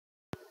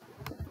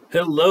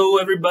Hello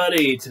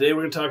everybody! Today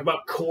we're going to talk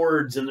about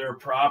chords and their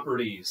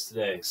properties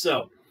today.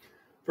 So,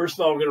 first of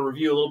all, we're going to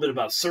review a little bit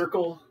about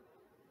circle.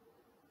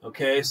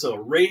 Okay, so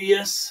a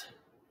radius.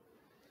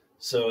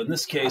 So in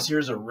this case,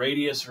 here's a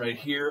radius right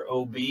here,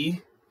 OB.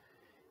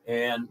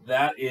 And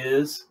that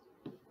is,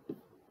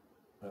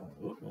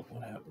 what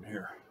happened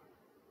here?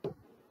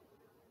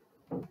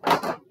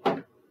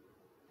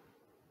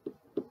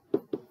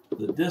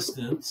 The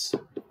distance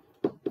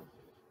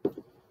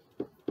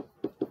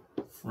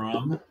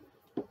from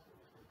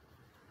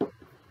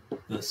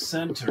the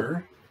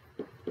center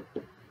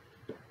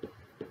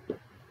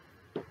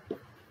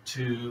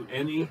to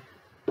any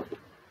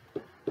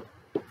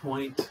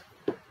point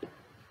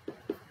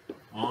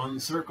on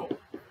the circle.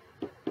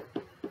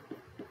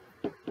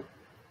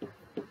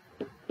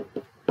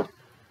 In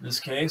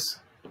this case,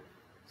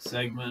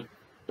 segment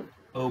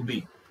OB.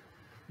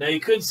 Now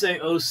you could say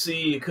OC,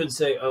 you could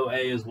say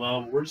OA as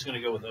well, but we're just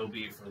going to go with OB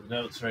for the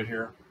notes right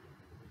here.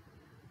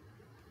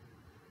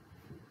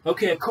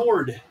 Okay, a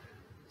chord.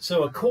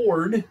 So a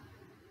chord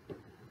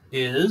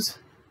is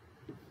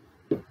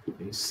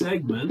a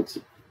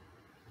segment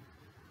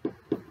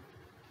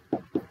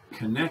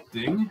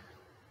connecting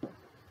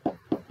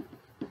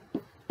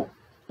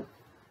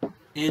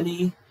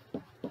any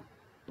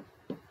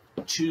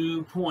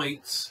two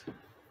points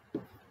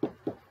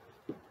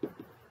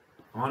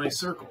on a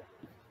circle.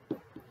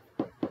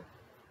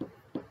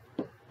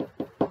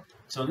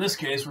 So in this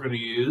case, we're going to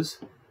use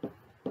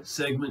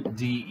segment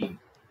DE.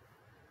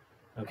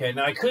 Okay,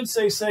 now I could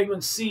say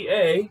segment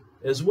CA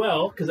as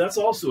well, because that's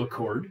also a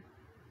chord.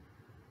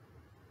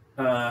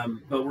 But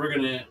we're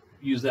going to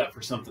use that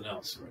for something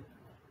else right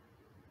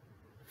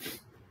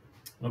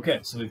now.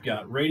 Okay, so we've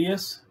got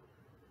radius.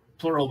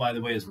 Plural, by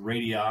the way, is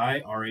radii,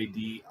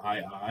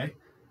 R-A-D-I-I.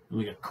 And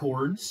we got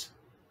chords.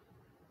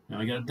 Now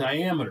we got a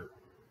diameter.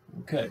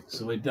 Okay,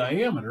 so a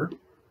diameter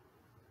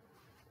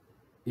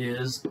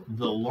is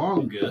the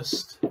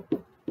longest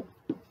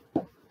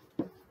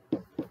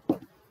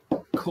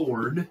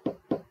chord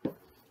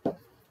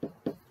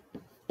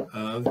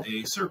of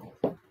a circle.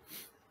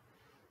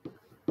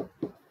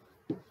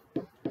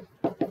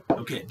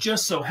 Okay, it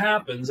just so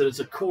happens that it's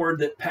a chord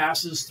that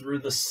passes through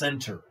the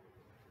center.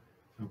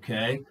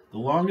 Okay, the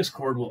longest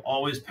chord will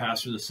always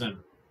pass through the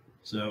center.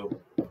 So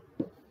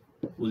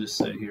we'll just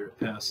say here it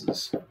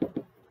passes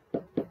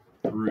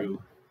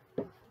through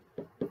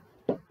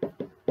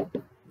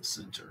the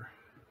center.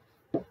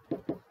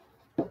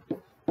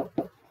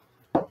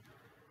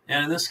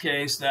 And in this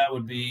case, that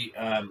would be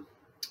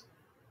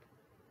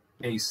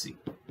AC.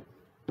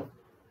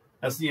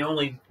 That's the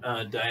only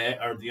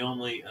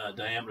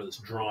diameter that's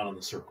drawn on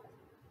the circle.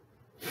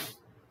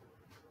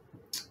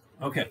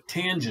 Okay,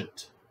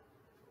 tangent.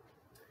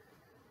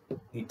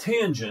 A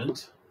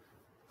tangent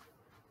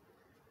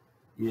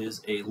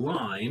is a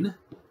line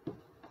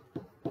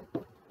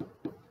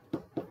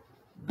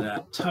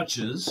that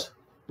touches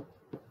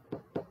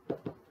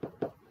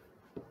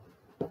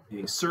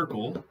a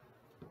circle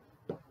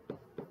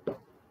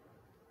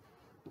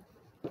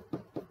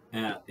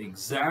at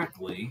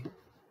exactly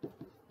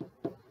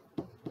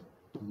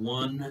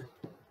 1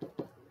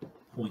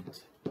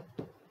 point.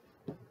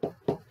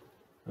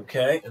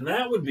 Okay, and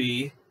that would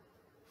be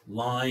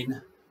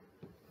line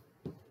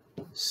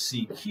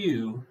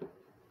CQ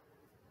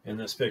in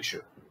this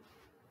picture.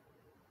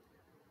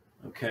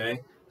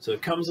 Okay, so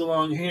it comes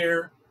along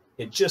here,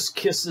 it just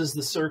kisses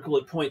the circle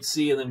at point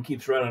C and then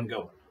keeps right on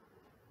going.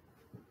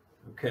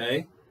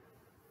 Okay.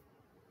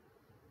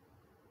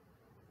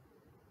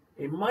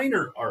 A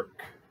minor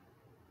arc.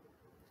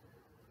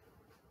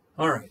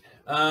 All right.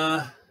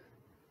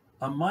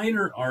 A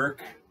minor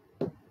arc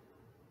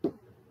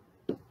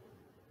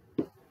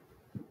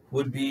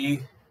would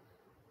be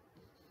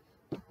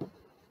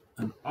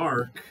an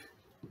arc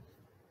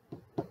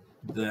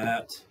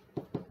that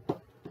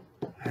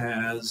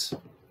has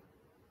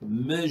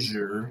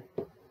measure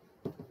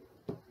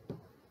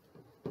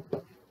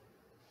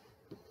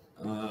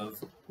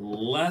of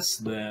less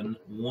than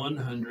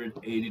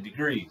 180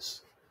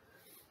 degrees.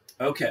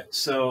 Okay,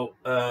 so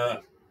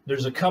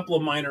there's a couple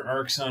of minor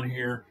arcs on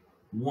here.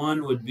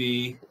 One would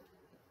be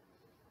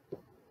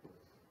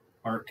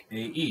arc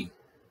AE.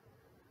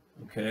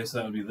 Okay, so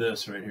that would be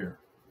this right here.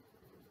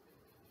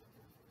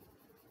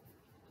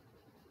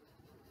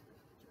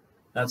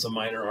 That's a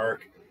minor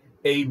arc.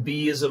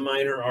 AB is a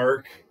minor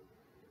arc.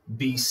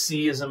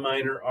 BC is a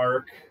minor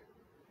arc.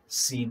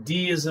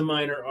 CD is a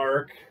minor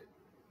arc.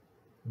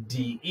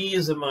 DE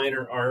is a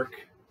minor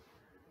arc.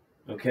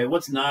 Okay,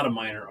 what's not a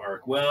minor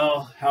arc?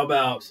 Well, how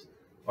about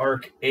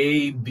arc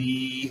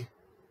ABE?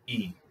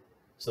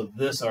 So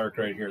this arc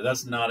right here,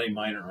 that's not a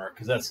minor arc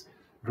because that's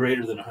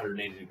greater than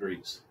 180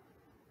 degrees.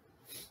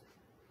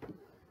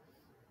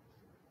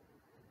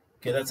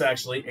 Okay, that's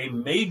actually a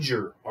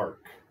major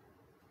arc.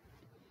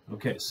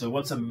 Okay, so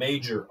what's a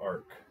major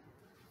arc?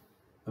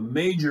 A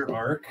major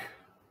arc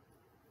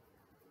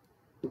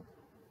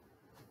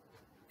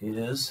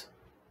is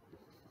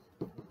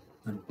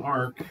an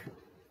arc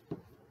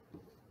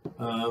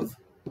of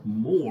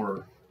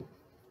more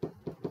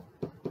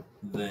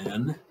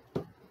than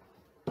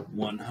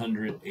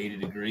 180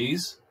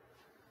 degrees.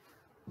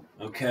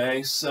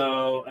 Okay,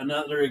 so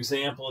another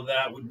example of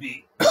that would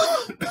be,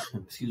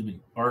 excuse me,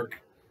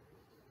 arc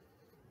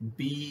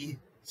BCE.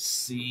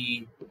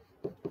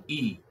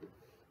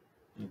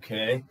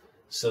 Okay,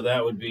 so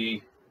that would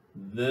be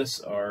this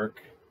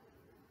arc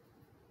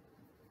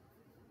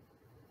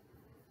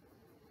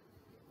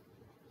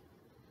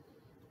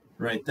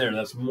right there.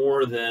 That's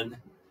more than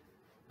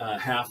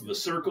half of a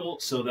circle,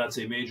 so that's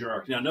a major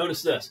arc. Now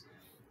notice this.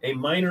 A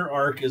minor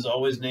arc is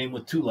always named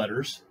with 2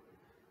 letters.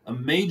 A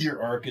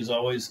major arc is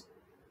always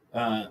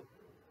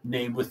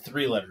named with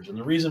 3 letters. And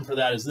the reason for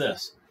that is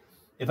this.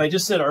 If I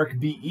just said arc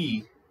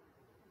BE,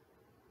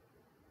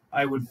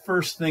 I would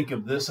first think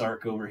of this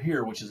arc over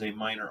here, which is a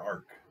minor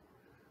arc.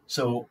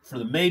 So for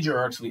the major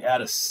arcs, we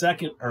add a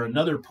second or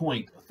another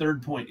point, a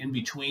third point in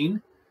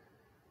between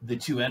the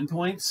 2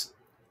 endpoints,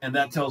 and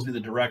that tells me the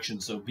direction.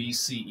 So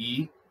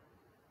BCE.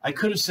 I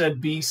could have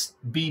said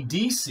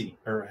BDC,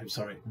 or I'm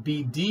sorry,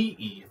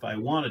 BDE if I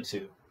wanted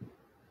to.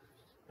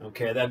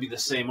 Okay, that'd be the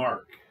same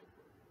arc.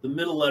 The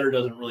middle letter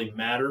doesn't really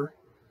matter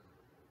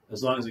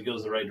as long as it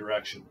goes the right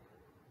direction.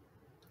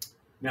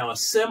 Now a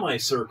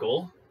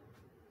semicircle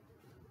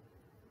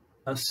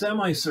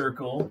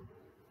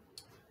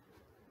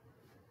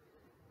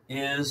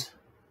is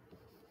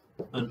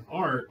an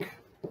arc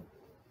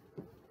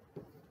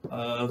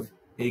of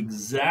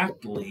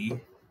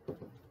exactly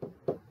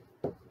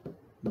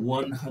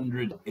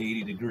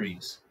 180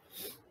 degrees.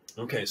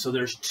 Okay, so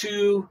there's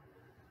 2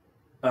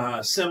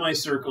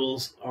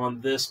 semicircles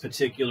on this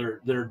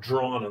particular, that are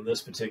drawn on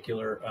this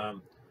particular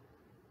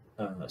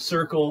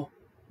circle.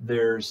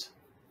 There's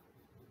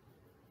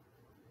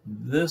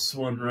this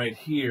one right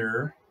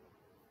here,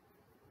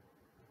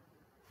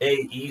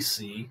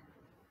 AEC,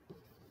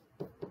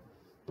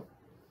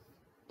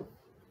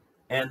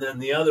 and then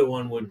the other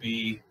one would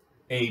be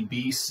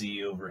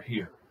ABC over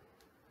here.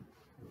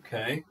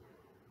 Okay?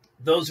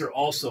 Those are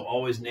also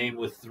always named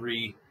with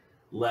 3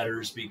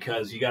 letters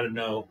because you got to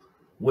know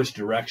which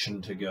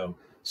direction to go.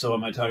 So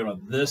am I talking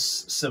about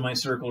this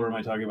semicircle or am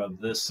I talking about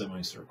this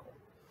semicircle?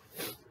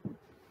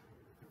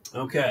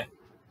 Okay,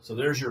 so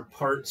there's your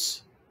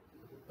parts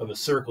of a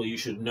circle. You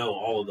should know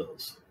all of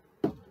those.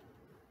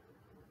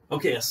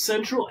 Okay, a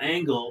central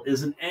angle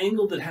is an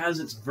angle that has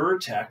its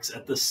vertex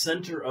at the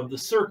center of the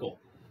circle.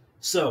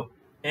 So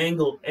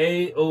angle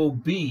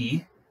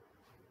AOB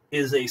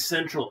is a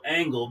central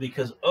angle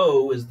because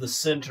O is the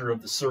center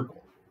of the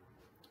circle.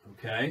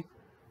 Okay?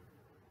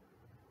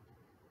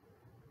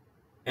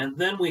 And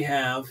then we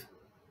have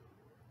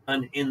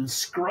an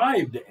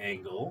inscribed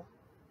angle.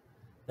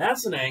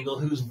 That's an angle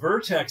whose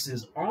vertex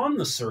is on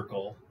the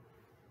circle,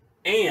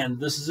 and,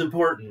 this is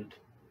important,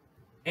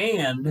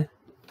 and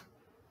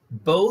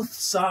both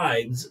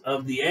sides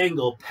of the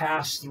angle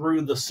pass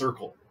through the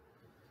circle.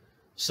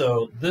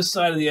 So this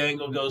side of the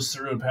angle goes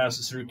through and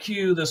passes through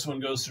Q. This one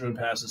goes through and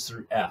passes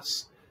through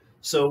S.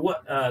 So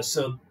what?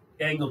 So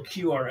angle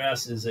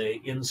QRS is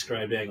a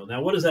inscribed angle.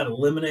 Now, what does that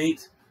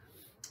eliminate?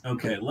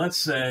 Okay, let's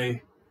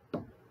say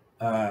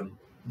that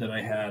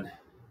I had.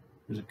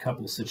 There's a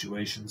couple of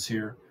situations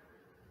here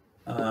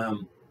that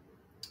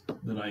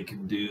I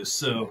can do.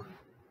 So.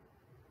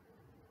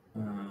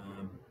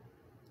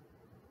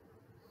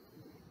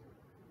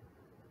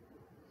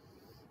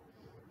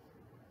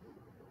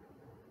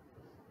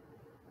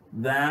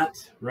 That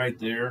right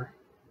there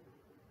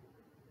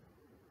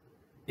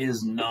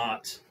is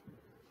not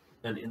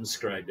an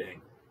inscribed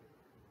angle.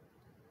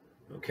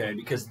 Okay,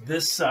 because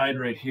this side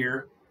right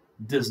here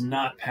does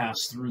not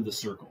pass through the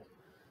circle.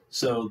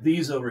 So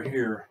these over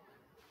here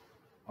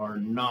are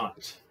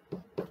not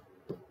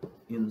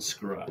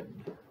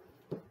inscribed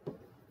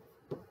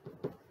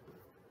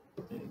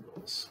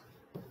angles.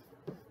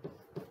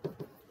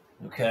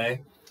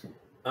 Okay.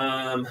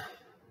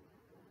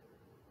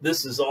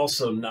 This is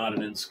also not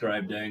an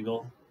inscribed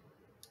angle.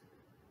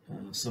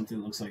 Something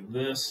that looks like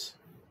this.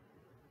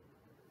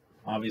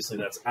 Obviously,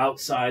 that's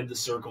outside the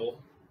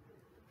circle,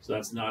 so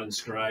that's not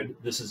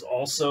inscribed. This is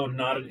also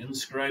not an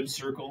inscribed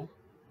circle.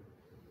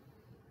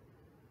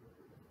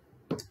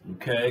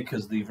 Okay,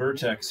 because the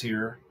vertex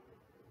here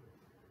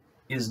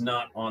is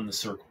not on the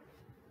circle.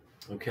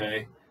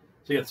 Okay,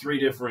 so you got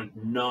 3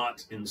 different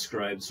not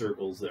inscribed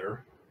circles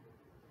there.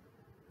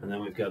 And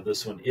then we've got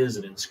this one is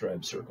an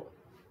inscribed circle.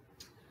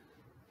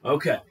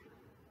 Okay.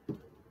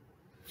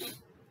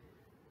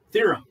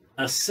 Theorem.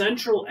 A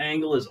central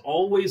angle is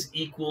always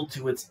equal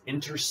to its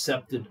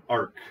intercepted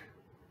arc.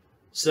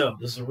 So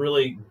this is a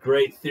really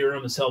great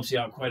theorem. This helps you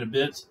out quite a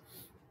bit.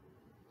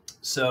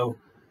 So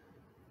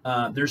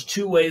there's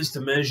 2 ways to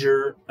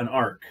measure an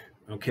arc.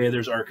 Okay,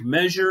 there's arc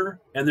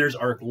measure and there's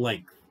arc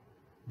length.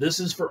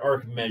 This is for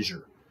arc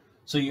measure.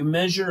 So you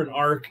measure an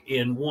arc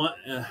in one,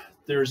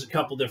 there's a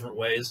couple different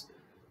ways.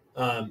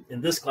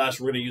 In this class,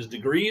 we're going to use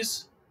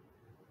degrees.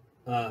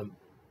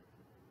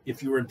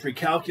 If you were in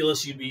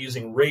pre-calculus, you'd be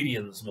using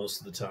radians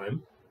most of the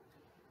time.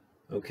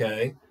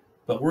 Okay,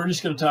 but we're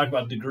just going to talk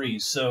about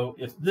degrees. So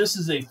if this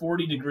is a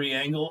 40-degree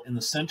angle in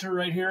the center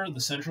right here, the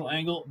central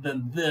angle,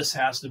 then this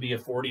has to be a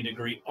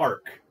 40-degree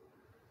arc.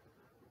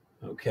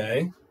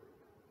 Okay?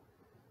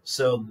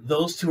 So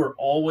those two are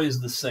always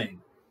the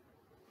same.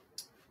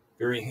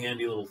 Very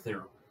handy little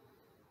theorem.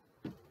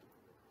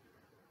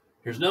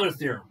 Here's another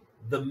theorem.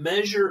 The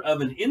measure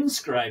of an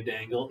inscribed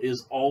angle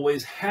is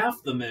always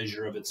half the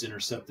measure of its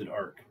intercepted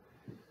arc.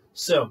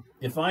 So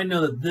if I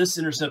know that this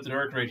intercepted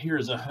arc right here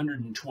is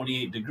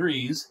 128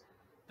 degrees,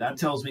 that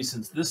tells me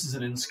since this is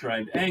an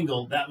inscribed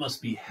angle, that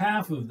must be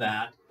half of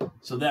that.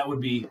 So that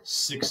would be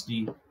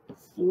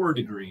 64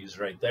 degrees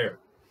right there.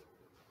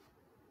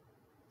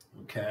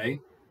 Okay,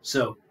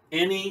 so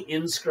any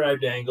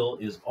inscribed angle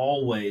is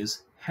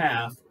always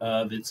half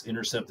of its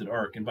intercepted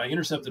arc. And by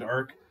intercepted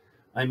arc,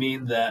 I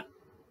mean that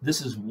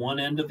this is one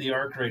end of the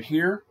arc right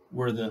here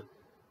where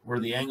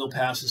the angle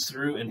passes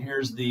through, and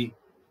here's the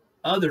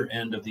other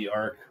end of the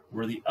arc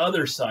where the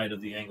other side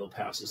of the angle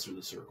passes through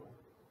the circle.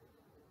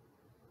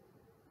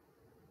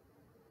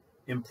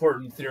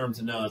 Important theorem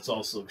to know. That's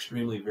also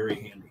extremely very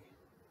handy.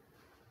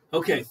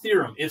 Okay,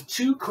 theorem. If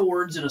two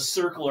chords in a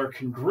circle are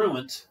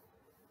congruent,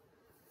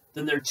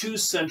 then their two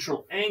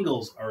central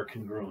angles are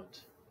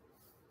congruent.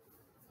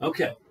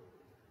 Okay,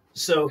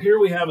 so here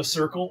we have a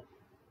circle.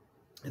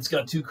 It's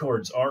got two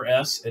chords,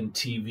 RS and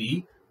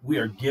TV. We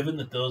are given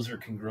that those are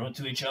congruent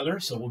to each other,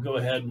 so we'll go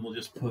ahead and we'll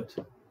just put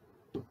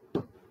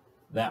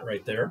that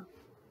right there.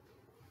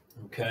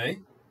 Okay.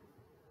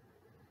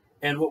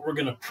 And what we're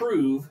going to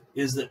prove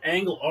is that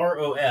angle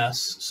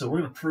ROS, so we're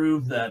going to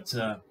prove that,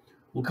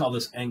 we'll call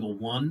this angle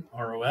 1,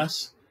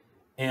 ROS,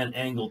 and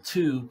angle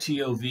 2,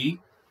 TOV.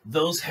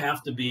 Those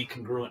have to be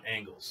congruent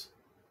angles.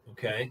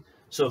 Okay?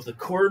 So if the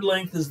chord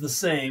length is the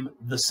same,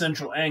 the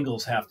central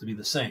angles have to be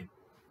the same.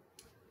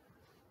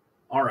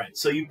 All right,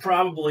 so you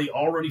probably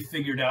already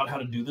figured out how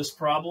to do this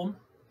problem.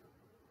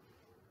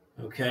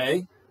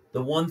 Okay?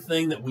 The one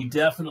thing that we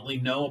definitely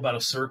know about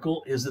a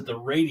circle is that the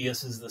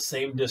radius is the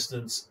same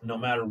distance no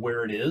matter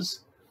where it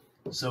is.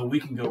 So we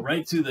can go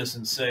right to this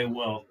and say,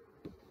 well,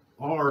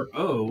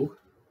 RO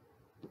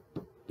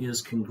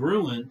is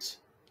congruent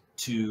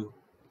to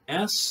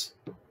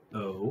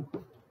SO,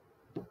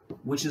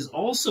 which is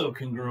also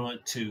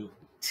congruent to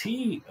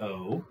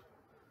TO,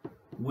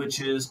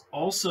 which is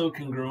also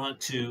congruent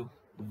to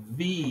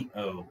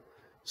VO.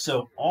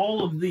 So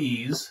all of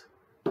these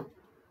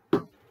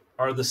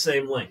are the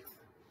same length.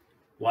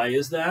 Why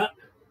is that?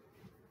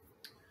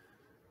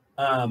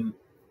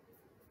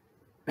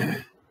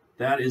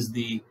 That is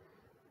the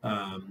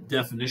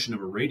definition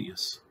of a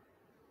radius.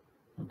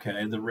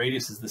 Okay, the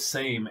radius is the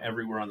same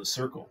everywhere on the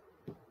circle.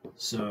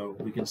 So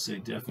we can say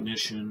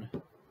definition,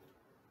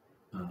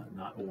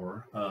 not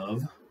or,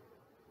 of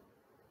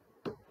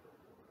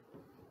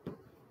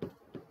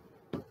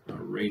a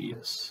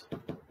radius.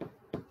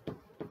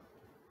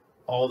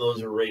 All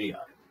those are radii.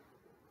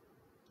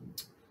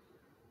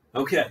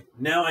 Okay,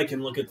 now I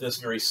can look at this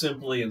very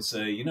simply and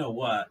say, you know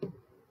what?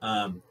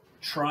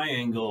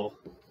 Triangle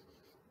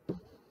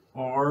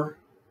ROS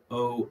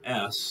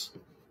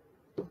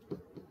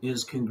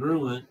is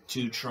congruent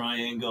to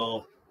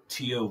triangle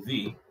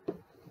TOV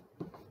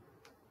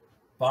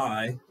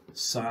by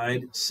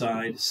side,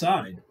 side,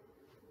 side.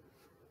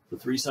 The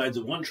three sides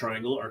of one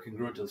triangle are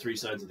congruent to the three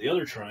sides of the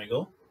other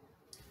triangle.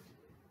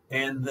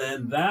 And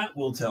then that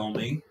will tell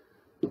me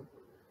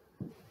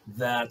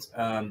that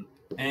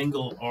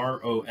angle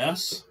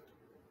ROS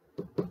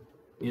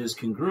is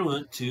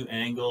congruent to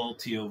angle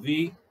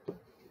TOV,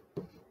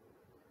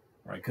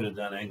 or I could have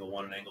done angle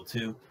 1 and angle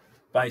 2,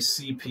 by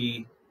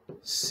CP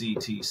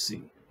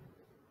CTC.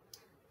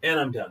 And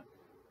I'm done.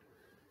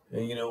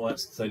 And you know what?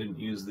 Since I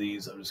didn't use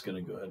these, I'm just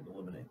going to go ahead and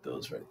eliminate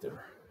those right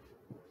there.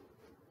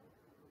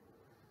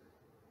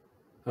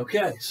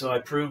 Okay, so I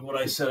proved what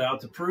I set out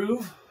to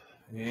prove,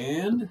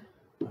 and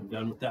I'm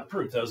done with that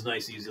proof. That was a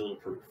nice, easy little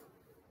proof.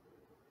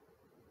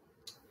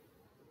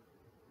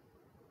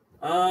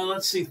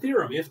 Let's see,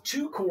 theorem. If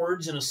two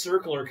chords in a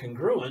circle are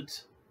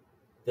congruent,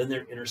 then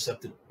their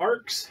intercepted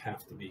arcs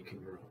have to be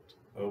congruent.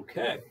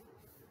 Okay.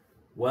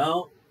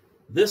 Well,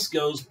 this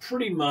goes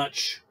pretty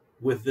much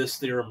with this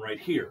theorem right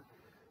here.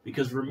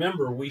 Because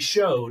remember, we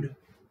showed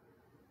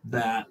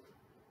that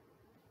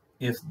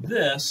if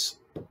this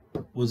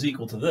was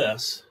equal to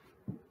this,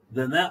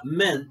 then that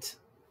meant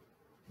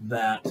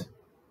that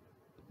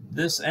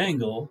this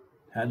angle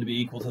had to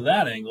be equal to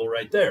that angle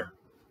right there.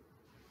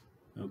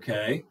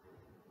 Okay.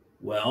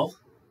 Well,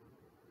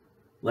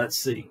 let's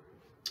see.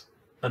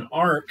 An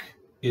arc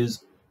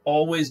is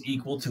always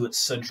equal to its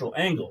central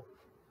angle.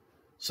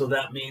 So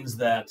that means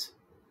that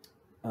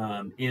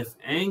if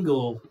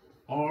angle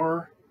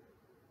ROS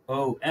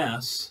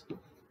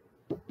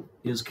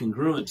is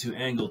congruent to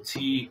angle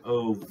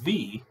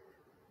TOV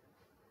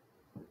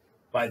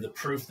by the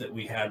proof that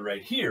we had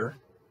right here,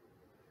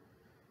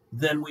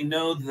 then we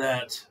know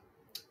that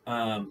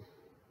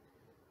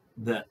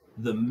that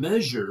the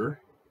measure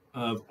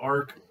of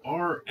arc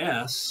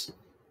RS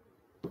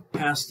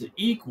has to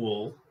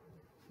equal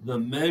the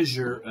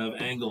measure of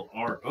angle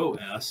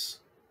ROS,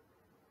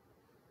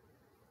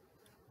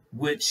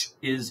 which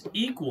is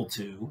equal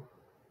to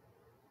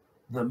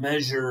the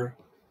measure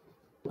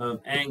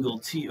of angle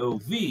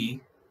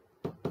TOV,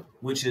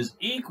 which is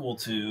equal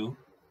to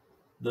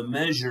the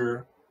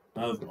measure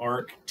of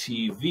arc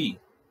TV.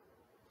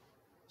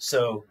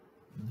 So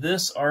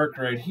this arc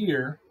right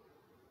here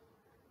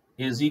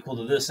is equal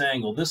to this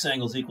angle. This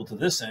angle is equal to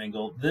this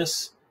angle.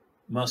 This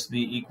must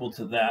be equal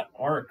to that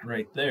arc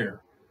right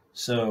there.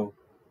 So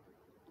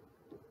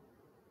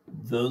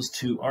those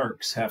two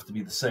arcs have to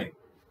be the same.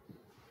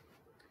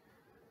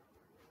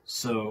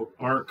 So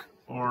arc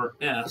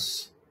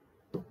RS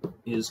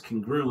is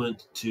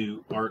congruent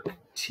to arc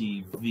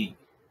TV.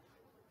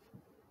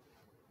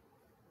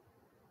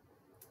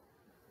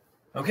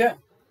 Okay,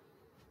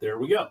 there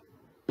we go.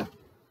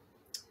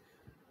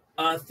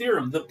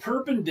 Theorem: the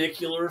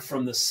perpendicular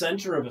from the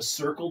center of a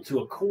circle to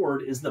a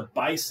chord is the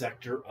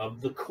bisector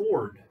of the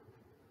chord.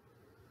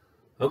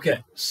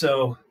 Okay,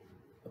 so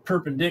a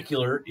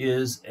perpendicular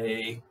is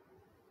a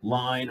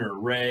line or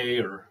ray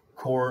or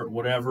chord,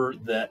 whatever,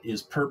 that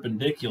is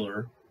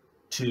perpendicular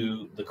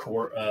to the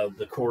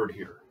chord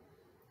here.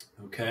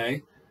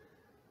 Okay,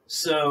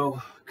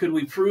 so could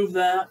we prove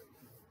that?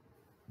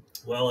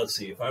 Well, let's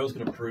see. If I was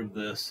going to prove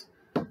this,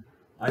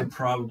 I'd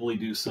probably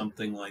do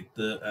something like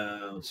the,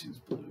 let's use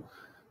blue.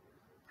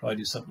 Probably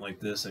do something like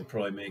this. I'd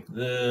probably make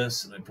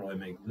this, and I'd probably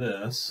make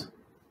this.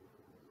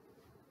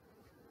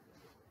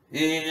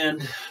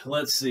 And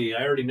let's see,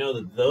 I already know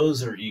that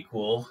those are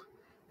equal.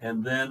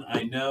 And then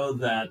I know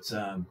that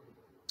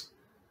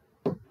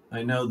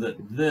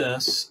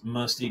this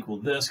must equal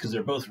this because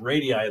they're both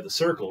radii of the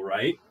circle,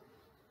 right?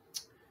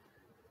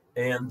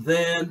 And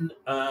then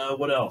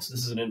what else?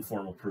 This is an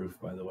informal proof,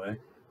 by the way.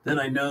 Then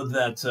I know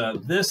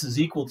that this is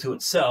equal to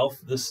itself.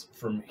 This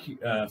from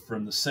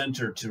the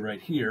center to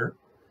right here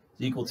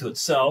is equal to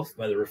itself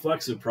by the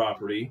reflexive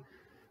property.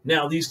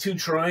 Now these two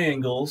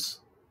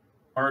triangles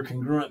are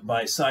congruent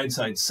by side,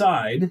 side,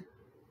 side,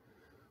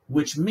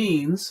 which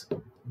means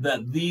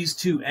that these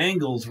two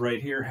angles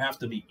right here have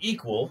to be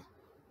equal.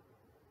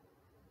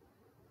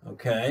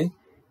 Okay,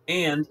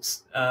 and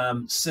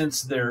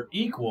since they're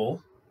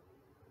equal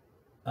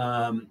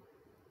and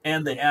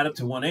they add up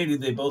to 180,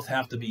 they both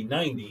have to be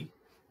 90.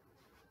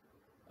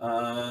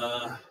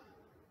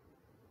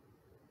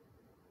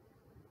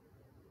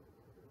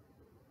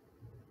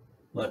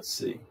 Let's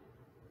see.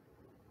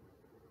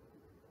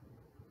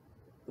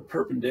 The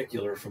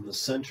perpendicular from the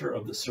center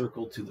of the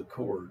circle to the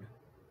chord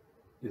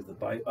is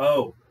the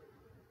oh,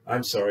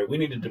 I'm sorry. We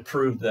needed to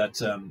prove that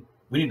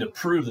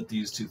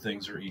these two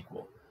things are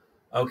equal.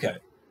 Okay,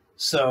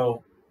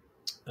 so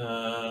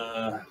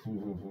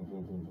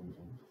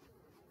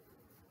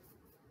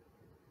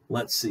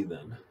let's see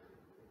then.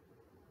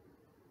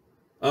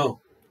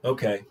 Oh,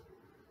 okay.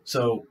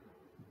 So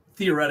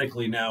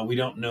theoretically now we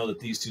don't know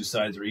that these two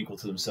sides are equal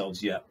to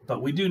themselves yet,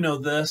 but we do know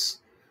this.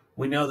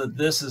 We know that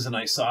this is an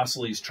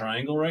isosceles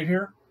triangle right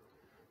here.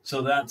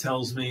 So that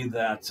tells me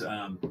that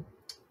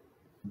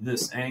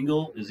this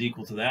angle is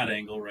equal to that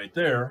angle right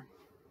there.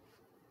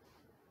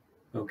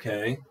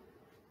 Okay.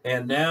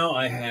 And now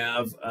I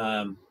have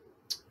oh,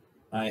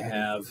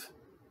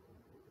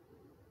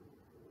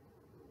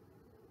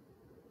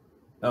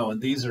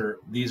 and these are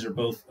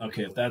both,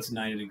 okay, if that's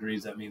 90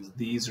 degrees, that means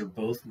these are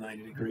both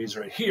 90 degrees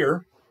right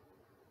here.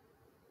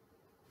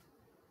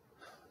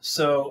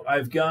 So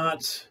I've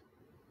got,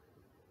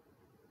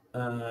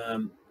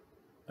 oh,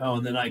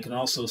 and then I can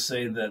also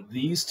say that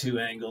these two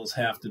angles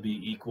have to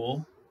be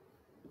equal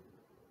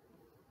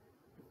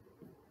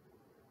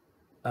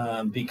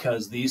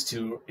because these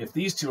two, if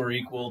these two are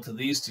equal to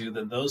these two,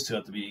 then those two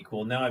have to be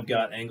equal. Now I've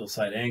got angle,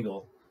 side,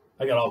 angle.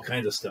 I got all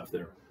kinds of stuff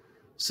there.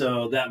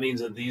 So that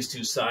means that these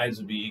two sides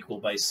would be equal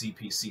by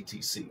CP,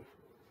 CTC.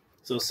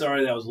 So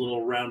sorry, that was a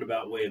little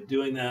roundabout way of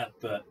doing that,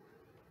 but,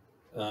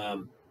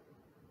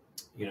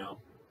 you know,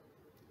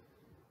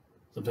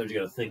 sometimes you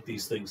got to think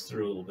these things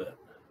through a little bit.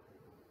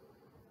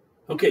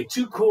 Okay,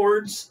 two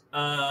chords,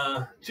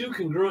 two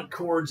congruent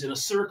chords in a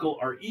circle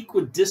are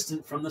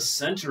equidistant from the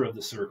center of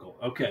the circle.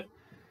 Okay,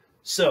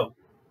 so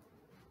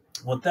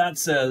what that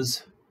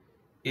says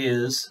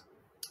is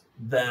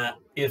that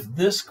if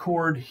this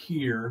chord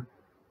here,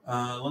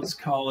 let's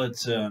call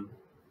it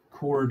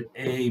chord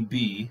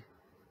AB,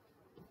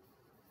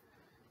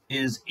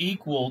 is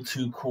equal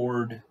to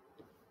chord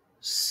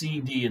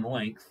CD in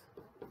length,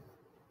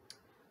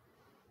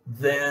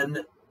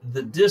 then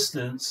the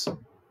distance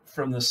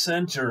from the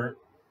center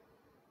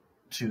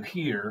to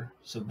here,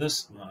 so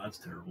this, oh, that's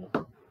terrible.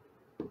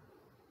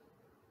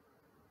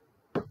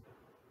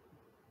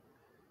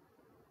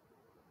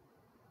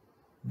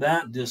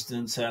 That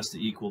distance has to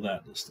equal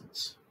that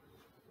distance.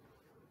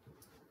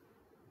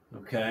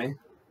 Okay.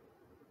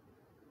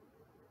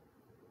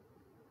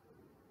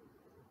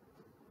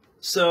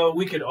 So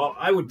we could,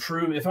 I would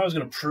prove, if I was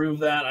going to prove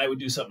that, I would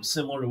do something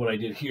similar to what I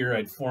did here.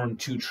 I'd form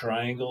two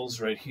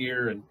triangles right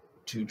here and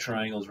two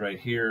triangles right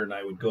here, and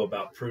I would go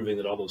about proving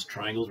that all those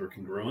triangles were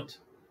congruent.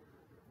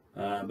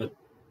 But I'm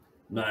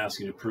not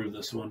asking you to prove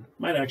this one.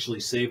 Might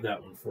actually save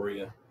that one for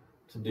you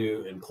to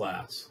do in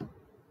class.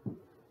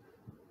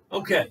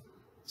 Okay,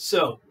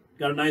 so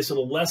got a nice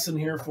little lesson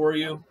here for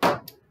you.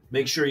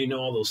 Make sure you know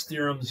all those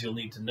theorems. You'll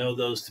need to know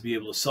those to be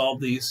able to solve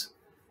these.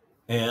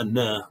 And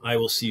I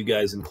will see you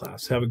guys in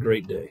class. Have a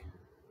great day.